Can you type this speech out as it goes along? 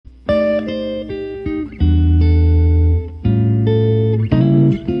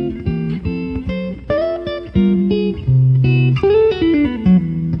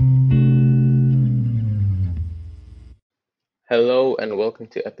and welcome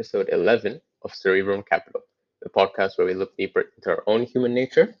to episode 11 of Cerebrum Capital, the podcast where we look deeper into our own human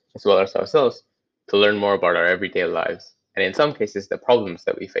nature, as well as ourselves, to learn more about our everyday lives, and in some cases, the problems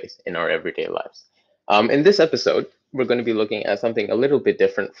that we face in our everyday lives. In this episode, we're going to be looking at something a little bit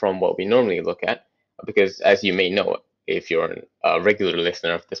different from what we normally look at, because as you may know, if you're a regular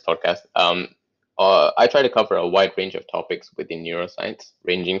listener of this podcast, I try to cover a wide range of topics within neuroscience,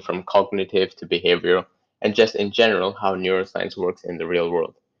 ranging from cognitive to behavioral and just in general how neuroscience works in the real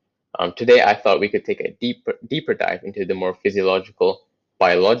world. Today, I thought we could take a deeper dive into the more physiological,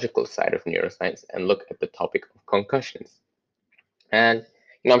 biological side of neuroscience and look at the topic of concussions. And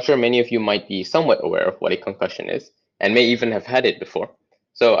I'm sure many of you might be somewhat aware of what a concussion is and may even have had it before.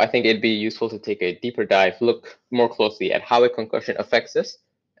 So I think it'd be useful to take a deeper dive, look more closely at how a concussion affects us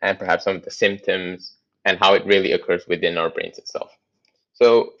and perhaps some of the symptoms and how it really occurs within our brains itself.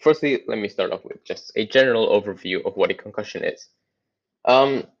 So firstly, let me start off with just a general overview of what a concussion is.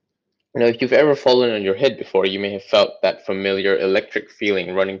 Um, if you've ever fallen on your head before, you may have felt that familiar electric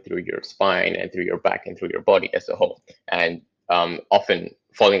feeling running through your spine and through your back and through your body as a whole. And often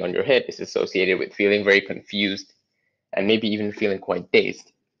falling on your head is associated with feeling very confused and maybe even feeling quite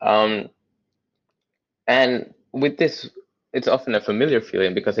dazed. Um, and with this, it's often a familiar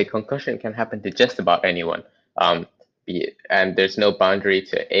feeling because a concussion can happen to just about anyone. And there's no boundary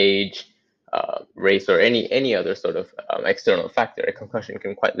to age, race, or any other sort of external factor. A concussion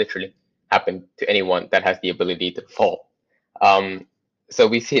can quite literally happen to anyone that has the ability to fall. Um, so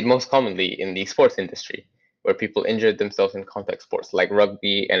we see it most commonly in the sports industry, where people injure themselves in contact sports like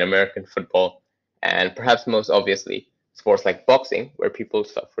rugby and American football, and perhaps most obviously, sports like boxing, where people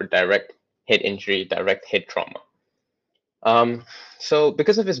suffer direct head injury, direct head trauma. Um, so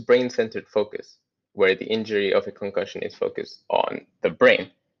because of his brain-centered focus, where the injury of a concussion is focused on the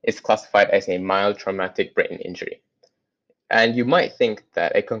brain, it's classified as a mild traumatic brain injury. And you might think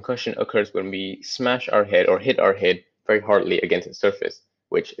that a concussion occurs when we smash our head or hit our head very hardly against a surface,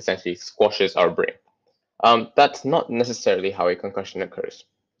 which essentially squashes our brain. That's not necessarily how a concussion occurs.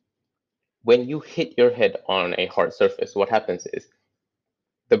 When you hit your head on a hard surface, what happens is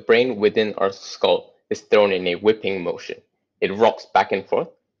the brain within our skull is thrown in a whipping motion. It rocks back and forth,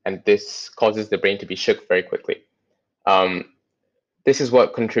 and this causes the brain to be shook very quickly. Um, this is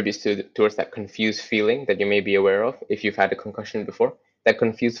what contributes towards that confused feeling that you may be aware of if you've had a concussion before. That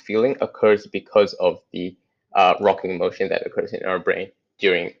confused feeling occurs because of the rocking motion that occurs in our brain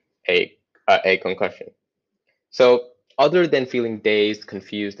during a concussion. So, other than feeling dazed,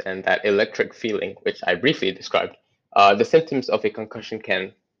 confused, and that electric feeling, which I briefly described, the symptoms of a concussion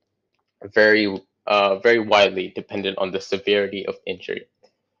can very widely dependent on the severity of injury.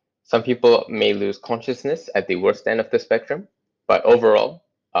 Some people may lose consciousness at the worst end of the spectrum, but overall,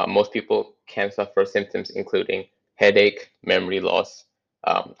 most people can suffer symptoms including headache, memory loss,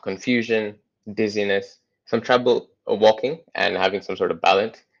 confusion, dizziness, some trouble walking and having some sort of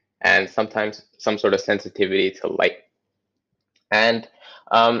balance, and sometimes some sort of sensitivity to light. And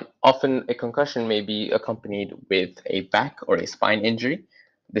often a concussion may be accompanied with a back or a spine injury.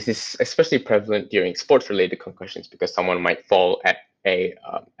 This is especially prevalent during sports-related concussions because someone might fall at a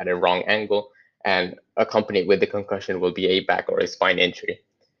wrong angle, and accompanied with the concussion will be a back or a spine injury.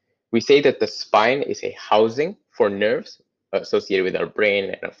 We say that the spine is a housing for nerves associated with our brain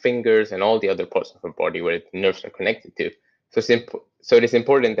and our fingers and all the other parts of our body where the nerves are connected to. So it is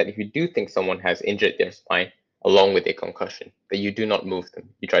important that if you do think someone has injured their spine along with a concussion, that you do not move them.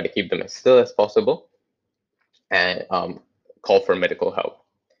 You try to keep them as still as possible and call for medical help.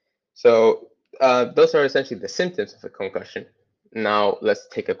 So those are essentially the symptoms of a concussion. Now let's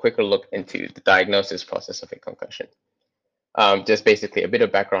take a quicker look into the diagnosis process of a concussion. Just basically a bit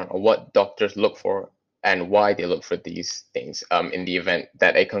of background on what doctors look for and why they look for these things in the event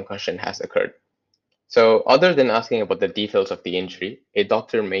that a concussion has occurred. So, other than asking about the details of the injury, a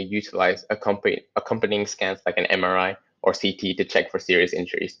doctor may utilize accompanying scans like an MRI or CT to check for serious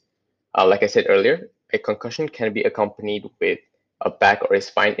injuries. Like I said earlier, a concussion can be accompanied with a back or a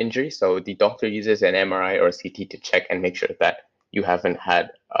spine injury. So, the doctor uses an MRI or a CT to check and make sure that you haven't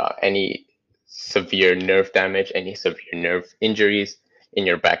had any severe nerve damage, any severe nerve injuries in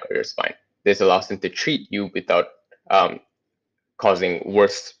your back or your spine. This allows them to treat you without um, causing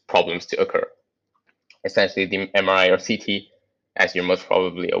worse problems to occur. Essentially, the MRI or CT, as you're most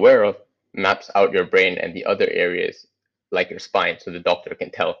probably aware of, maps out your brain and the other areas like your spine so the doctor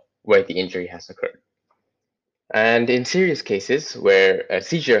can tell where the injury has occurred. And in serious cases where a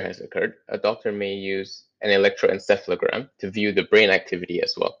seizure has occurred, a doctor may use an electroencephalogram to view the brain activity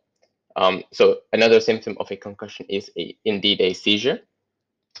as well. So another symptom of a concussion is indeed a seizure.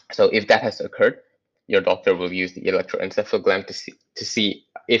 So if that has occurred, your doctor will use the electroencephalogram to see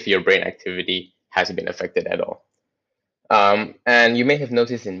if your brain activity has been affected at all. And you may have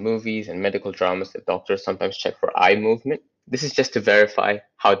noticed in movies and medical dramas that doctors sometimes check for eye movement. This is just to verify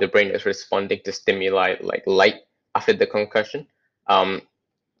how the brain is responding to stimuli like light after the concussion. Um,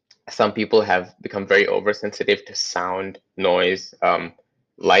 some people have become very oversensitive to sound, noise,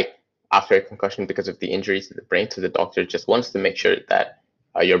 light after a concussion because of the injuries to the brain. So the doctor just wants to make sure that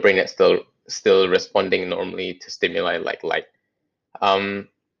your brain is still responding normally to stimuli like light. Um,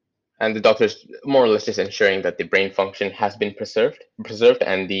 and the doctor's more or less just ensuring that the brain function has been preserved,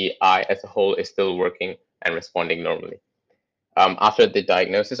 and the eye as a whole is still working and responding normally. After the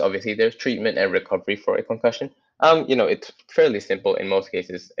diagnosis, obviously there's treatment and recovery for a concussion. It's fairly simple in most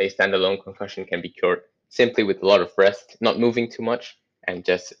cases. A standalone concussion can be cured simply with a lot of rest, not moving too much, and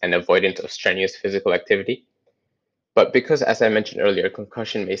just an avoidance of strenuous physical activity. But because, as I mentioned earlier,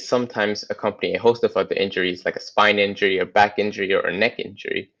 concussion may sometimes accompany a host of other injuries like a spine injury, a back injury, or a neck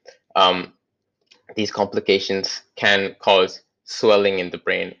injury, um, these complications can cause swelling in the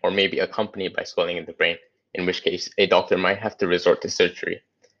brain or maybe accompanied by swelling in the brain, in which case a doctor might have to resort to surgery.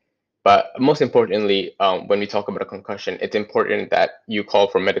 But most importantly, when we talk about a concussion, it's important that you call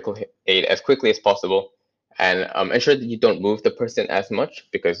for medical aid as quickly as possible and ensure that you don't move the person as much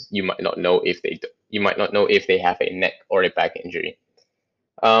because you might not know if they have a neck or a back injury.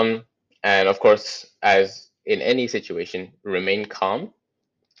 Um, and of course, as in any situation, remain calm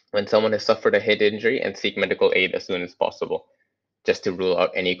when someone has suffered a head injury and seek medical aid as soon as possible, just to rule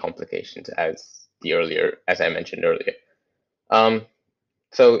out any complications as I mentioned earlier. Um,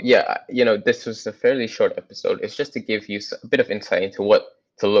 so yeah, this was a fairly short episode. It's just to give you a bit of insight into what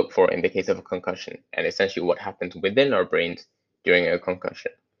to look for in the case of a concussion and essentially what happens within our brains during a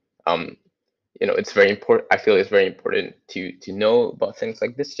concussion. Um, it's very important. I feel it's very important to know about things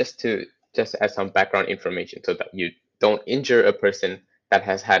like this, just as some background information, so that you don't injure a person that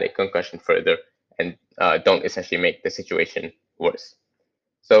has had a concussion further and don't essentially make the situation worse.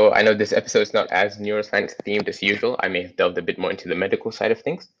 So I know this episode is not as neuroscience themed as usual. I may have delved a bit more into the medical side of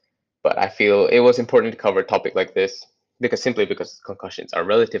things, but I feel it was important to cover a topic like this because concussions are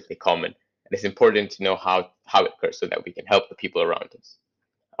relatively common, and it's important to know how it occurs so that we can help the people around us.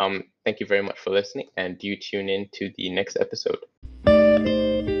 Thank you very much for listening, and do tune in to the next episode.